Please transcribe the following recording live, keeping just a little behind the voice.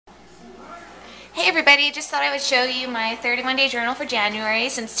Hey everybody, just thought I would show you my 31-day journal for January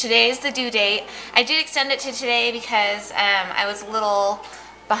since today is the due date. I did extend it to today because I was a little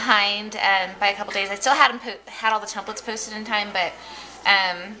behind by a couple days. I still had all the templates posted in time, but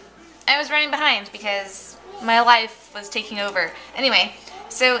I was running behind because my life was taking over. Anyway,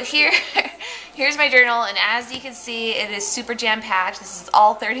 so here's my journal, and as you can see, it is super jam-packed. This is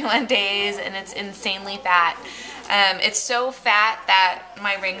all 31 days, and it's insanely fat. It's so fat that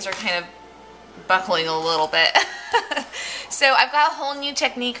my rings are kind of buckling a little bit. So I've got a whole new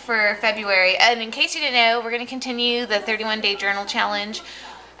technique for February, and in case you didn't know, we're going to continue the 31-day journal challenge.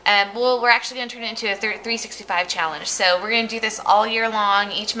 We're actually going to turn it into a 365 challenge. So we're going to do this all year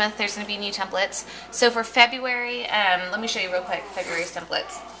long. Each month there's going to be new templates. So for February, let me show you real quick February's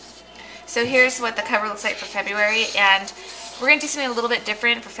templates. So here's what the cover looks like for February, and we're going to do something a little bit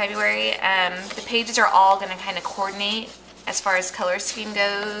different for February. The pages are all going to kind of coordinate as far as color scheme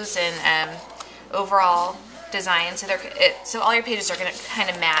goes and overall design. So all your pages are going to kind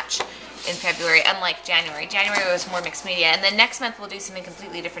of match in February, unlike January. January was more mixed media, and then next month we'll do something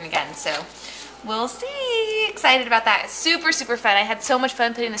completely different again. So we'll see. Excited about that. It's super, super fun. I had so much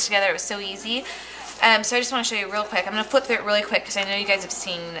fun putting this together. It was so easy. So I just want to show you real quick. I'm going to flip through it really quick because I know you guys have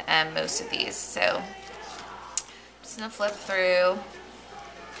seen most of these. So I'm just going to flip through.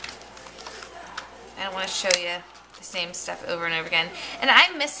 I don't want to show you the same stuff over and over again. And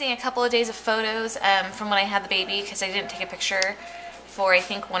I'm missing a couple of days of photos from when I had the baby because I didn't take a picture for I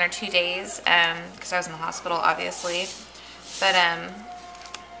think 1 or 2 days because I was in the hospital, obviously. But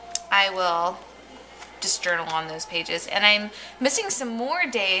I will just journal on those pages. And I'm missing some more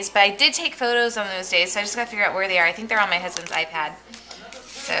days, but I did take photos on those days, so I just got to figure out where they are. I think they're on my husband's iPad.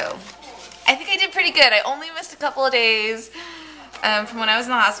 So I think I did pretty good. I only missed a couple of days from when I was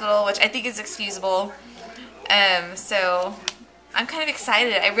in the hospital, which I think is excusable. So I'm kind of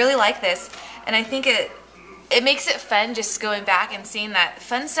excited. I really like this, and I think it makes it fun just going back and seeing that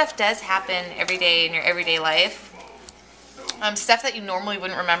fun stuff does happen every day in your everyday life. Stuff that you normally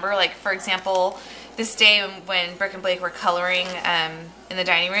wouldn't remember, like for example, this day when Brooke and Blake were coloring in the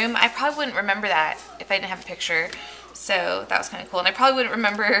dining room, I probably wouldn't remember that if I didn't have a picture. So that was kind of cool. And I probably wouldn't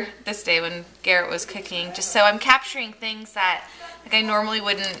remember this day when Garrett was cooking. Just so I'm capturing things that like I normally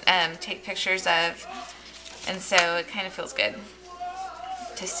wouldn't take pictures of. And so it kind of feels good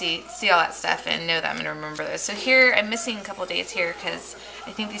to see all that stuff and know that I'm going to remember those. So here, I'm missing a couple days here because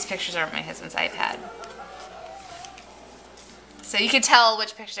I think these pictures are on my husband's iPad. So you can tell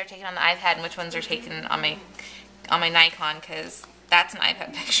which pictures are taken on the iPad and which ones are taken on my Nikon, because that's an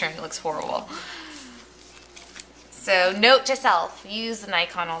iPad picture and it looks horrible. So note to self, use the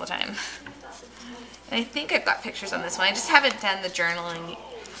Nikon all the time. And I think I've got pictures on this one. I just haven't done the journaling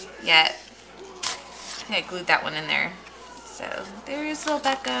yet. I think I glued that one in there. So there's little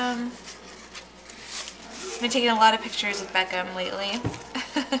Beckham. I've been taking a lot of pictures of Beckham lately,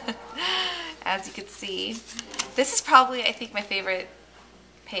 as you can see. This is probably, I think, my favorite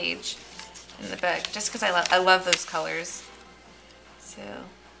page in the book, just because I love those colors. So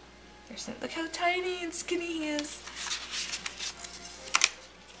look how tiny and skinny he is.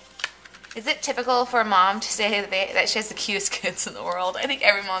 Is it typical for a mom to say that she has the cutest kids in the world? I think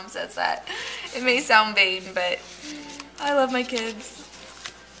every mom says that. It may sound vain, but I love my kids.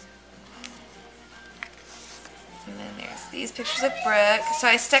 And then there's these pictures of Brooke. So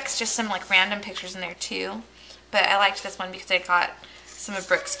I stuck just some like random pictures in there too. But I liked this one because I got some of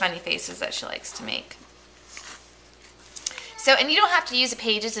Brooke's funny faces that she likes to make. So, and you don't have to use the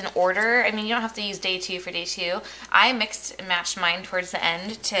pages in order. I mean, you don't have to use day 2 for day 2. I mixed and matched mine towards the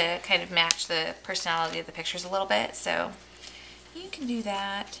end to kind of match the personality of the pictures a little bit. So you can do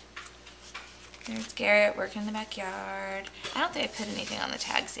that. There's Garrett working in the backyard. I don't think I put anything on the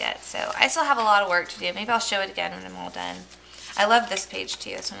tags yet, so I still have a lot of work to do. Maybe I'll show it again when I'm all done. I love this page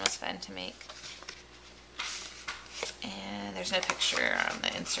too. This one was fun to make. And there's no picture on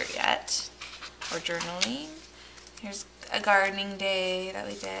the insert yet. Or journaling. Here's a gardening day that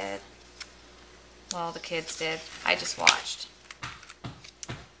we did. Well, the kids did. I just watched.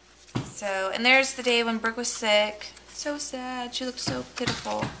 So, and there's the day when Brooke was sick. So sad. She looked so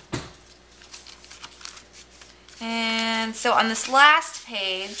pitiful. And so on this last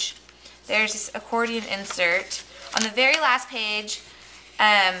page, there's this accordion insert. On the very last page,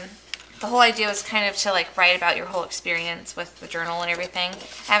 the whole idea was kind of to like write about your whole experience with the journal and everything.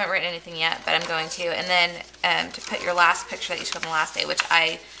 I haven't written anything yet, but I'm going to. And then to put your last picture that you took on the last day, which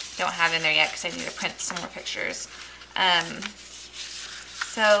I don't have in there yet because I need to print some more pictures.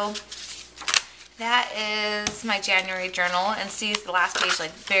 So that is my January journal, and see the last page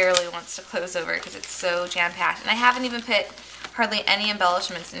like barely wants to close over because it's so jam-packed. And I haven't even put hardly any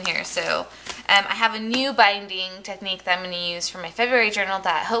embellishments in here. So I have a new binding technique that I'm going to use for my February journal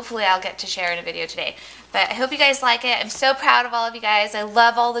that hopefully I'll get to share in a video today. But I hope you guys like it. I'm so proud of all of you guys. I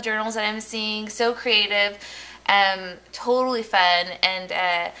love all the journals that I'm seeing. So creative, totally fun, and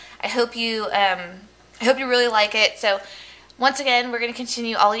I hope you really like it. So once again, we're going to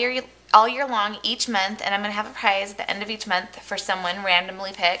continue all year long each month, and I'm going to have a prize at the end of each month for someone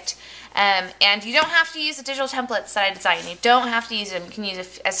randomly picked. And you don't have to use the digital templates that I designed. You don't have to use them. You can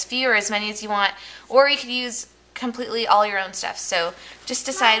use as few or as many as you want, or you could use completely all your own stuff. So just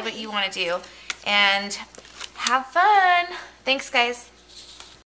decide what you want to do and have fun. Thanks, guys.